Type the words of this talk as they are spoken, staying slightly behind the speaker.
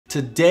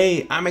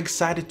Today, I'm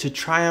excited to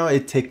try out a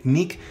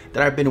technique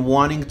that I've been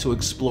wanting to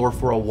explore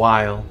for a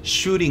while,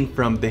 shooting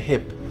from the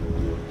hip.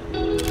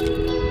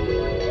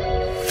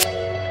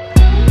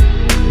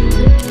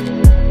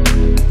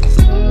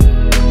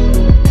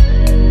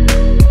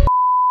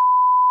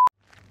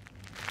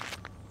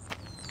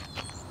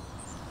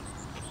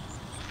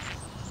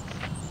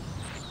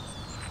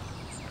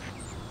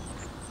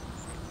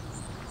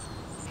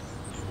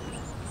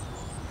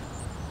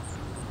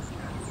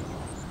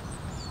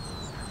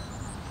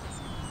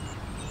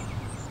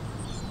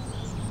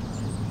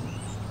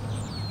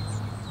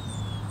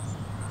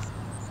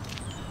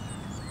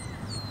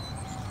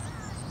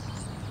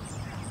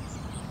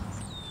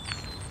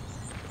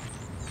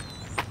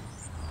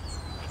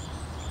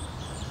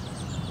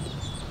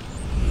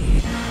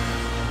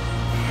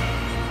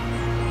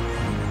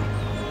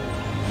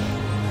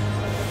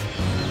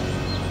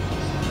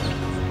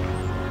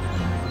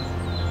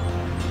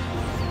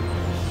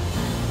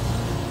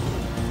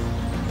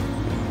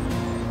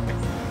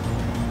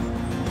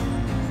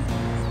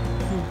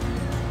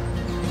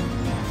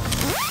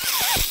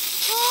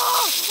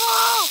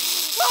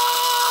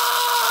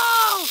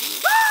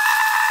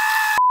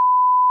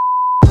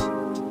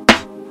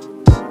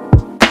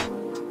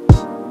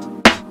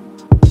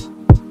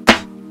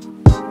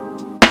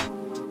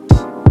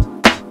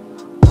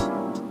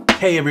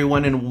 Hey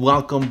everyone, and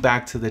welcome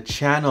back to the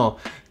channel.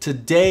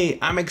 Today,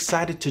 I'm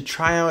excited to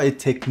try out a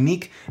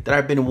technique that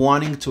I've been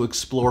wanting to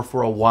explore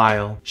for a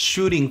while,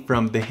 shooting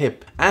from the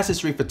hip. As a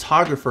street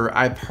photographer,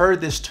 I've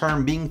heard this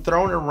term being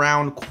thrown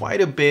around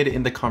quite a bit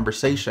in the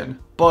conversation,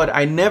 but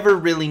I never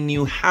really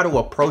knew how to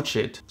approach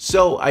it.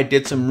 So I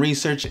did some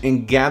research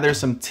and gathered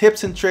some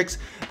tips and tricks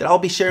that I'll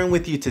be sharing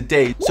with you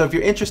today. So if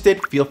you're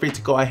interested, feel free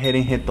to go ahead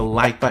and hit the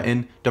like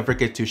button. Don't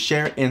forget to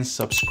share and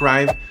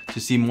subscribe to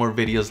see more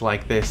videos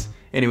like this.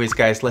 Anyways,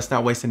 guys, let's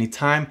not waste any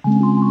time.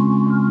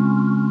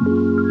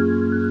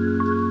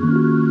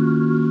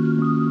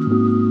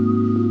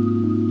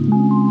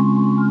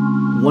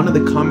 One of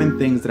the common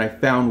things that I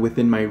found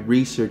within my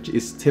research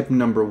is tip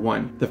number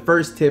one. The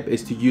first tip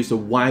is to use a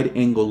wide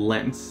angle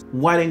lens.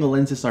 Wide angle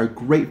lenses are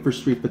great for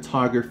street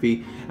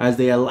photography as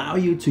they allow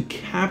you to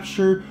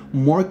capture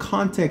more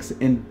context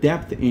and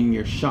depth in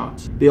your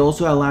shots. They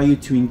also allow you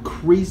to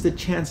increase the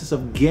chances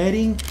of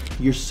getting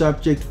your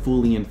subject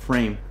fully in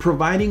frame,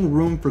 providing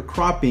room for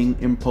cropping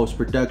in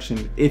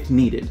post-production if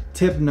needed.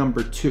 Tip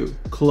number two,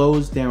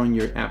 close down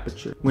your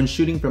aperture. When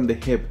shooting from the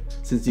hip,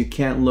 since you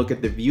can't look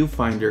at the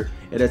viewfinder,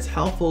 it is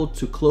helpful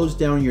to close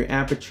down your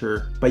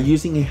aperture by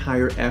using a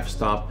higher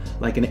f-stop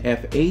like an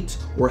f8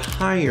 or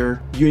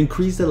higher. You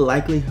increase the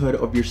likelihood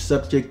of your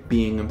subject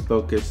being in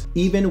focus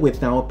even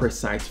without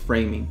precise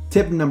framing.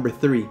 Tip number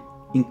three,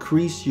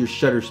 increase your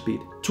shutter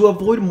speed. To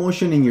avoid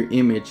motion in your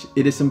image,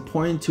 it is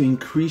important to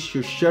increase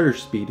your shutter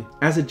speed.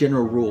 As a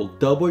general rule,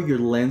 double your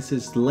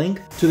lens's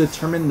length to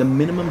determine the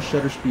minimum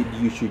shutter speed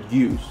you should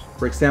use.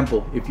 For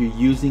example, if you're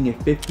using a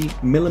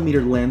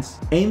 50mm lens,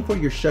 aim for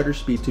your shutter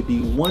speed to be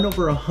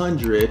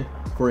 1/100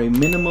 for a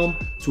minimum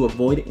to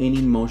avoid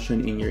any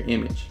motion in your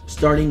image.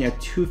 Starting at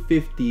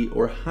 250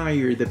 or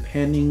higher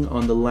depending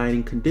on the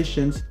lighting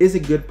conditions is a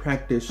good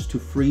practice to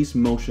freeze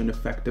motion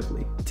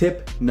effectively.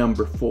 Tip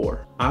number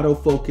four,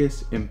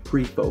 autofocus and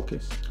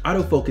pre-focus.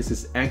 Autofocus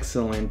is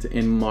excellent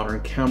in modern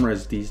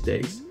cameras these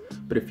days,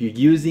 but if you're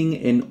using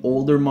an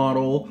older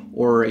model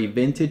or a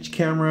vintage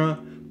camera,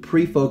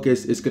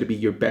 pre-focus is going to be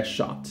your best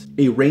shot.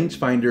 A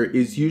rangefinder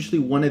is usually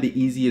one of the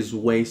easiest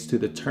ways to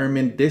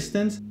determine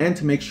distance and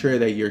to make sure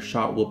that your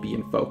shot will be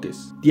in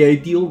focus. The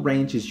ideal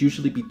range is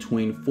usually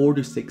between 4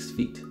 to 6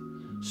 feet.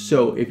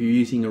 So if you're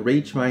using a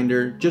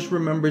rangefinder, just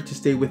remember to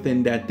stay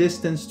within that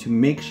distance to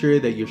make sure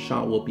that your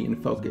shot will be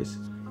in focus.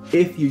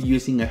 If you're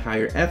using a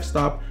higher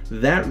f-stop,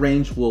 that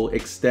range will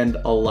extend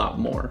a lot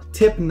more.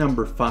 Tip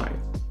number five,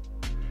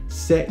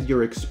 set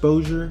your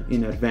exposure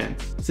in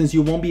advance. Since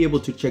you won't be able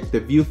to check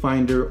the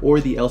viewfinder or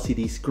the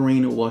LCD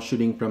screen while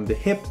shooting from the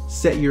hip,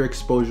 set your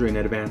exposure in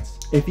advance.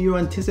 If you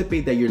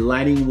anticipate that your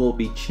lighting will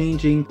be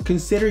changing,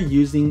 consider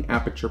using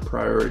aperture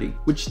priority,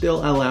 which still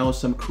allows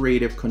some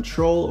creative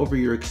control over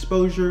your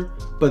exposure,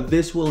 but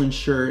this will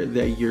ensure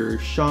that your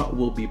shot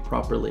will be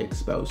properly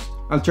exposed.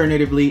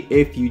 Alternatively,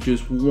 if you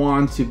just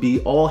want to be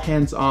all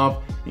hands off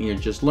and you're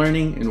just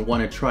learning and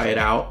want to try it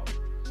out,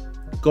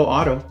 go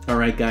auto. All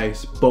right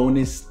guys,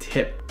 bonus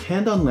tip.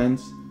 Hand on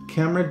lens,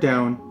 camera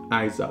down,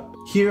 eyes up.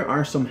 Here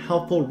are some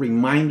helpful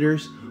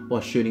reminders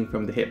while shooting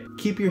from the hip.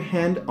 Keep your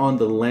hand on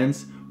the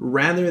lens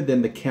rather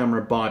than the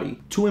camera body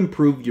to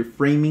improve your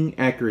framing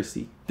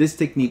accuracy. This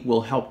technique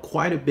will help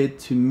quite a bit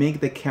to make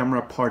the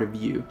camera part of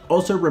you.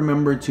 Also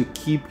remember to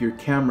keep your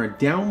camera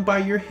down by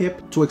your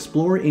hip to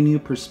explore a new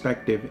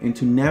perspective and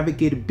to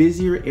navigate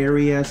busier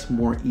areas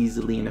more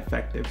easily and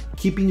effective.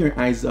 Keeping your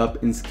eyes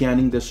up and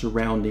scanning the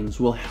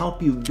surroundings will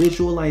help you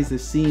visualize the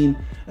scene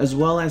as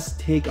well as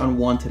take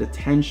unwanted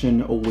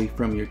attention away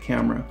from your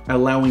camera,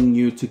 allowing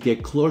you to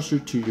get closer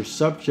to your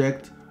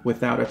subject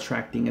without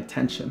attracting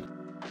attention.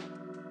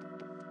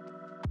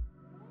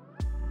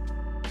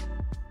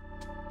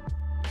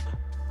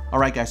 All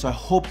right, guys, so I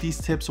hope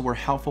these tips were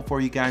helpful for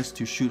you guys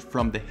to shoot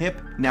from the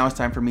hip. Now it's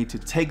time for me to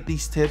take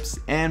these tips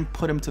and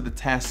put them to the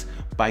test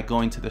by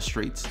going to the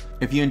streets.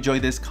 If you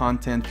enjoy this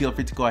content, feel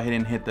free to go ahead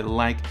and hit the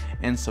like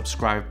and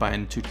subscribe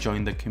button to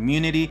join the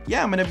community.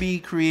 Yeah, I'm gonna be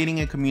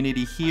creating a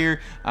community here.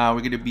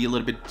 We're gonna be a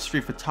little bit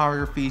street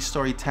photography,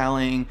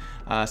 storytelling,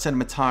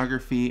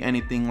 cinematography,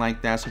 anything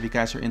like that. So if you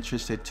guys are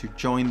interested to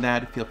join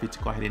that, feel free to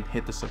go ahead and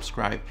hit the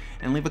subscribe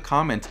and leave a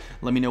comment.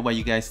 Let me know what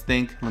you guys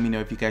think. Let me know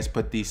if you guys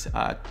put these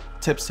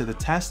tips to the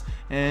test,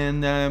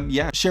 and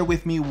yeah, share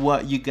with me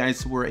what you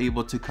guys were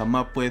able to come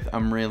up with.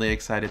 I'm really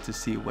excited to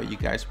see what you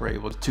guys were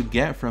able to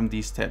get from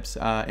these tips,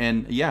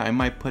 and yeah, I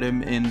might put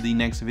them in the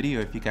next video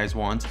if you guys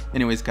want.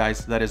 Anyways,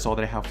 guys, that is all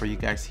that I have for you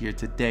guys here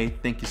today.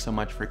 Thank you so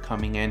much for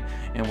coming in,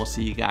 and we'll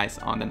see you guys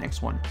on the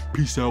next one.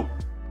 Peace out.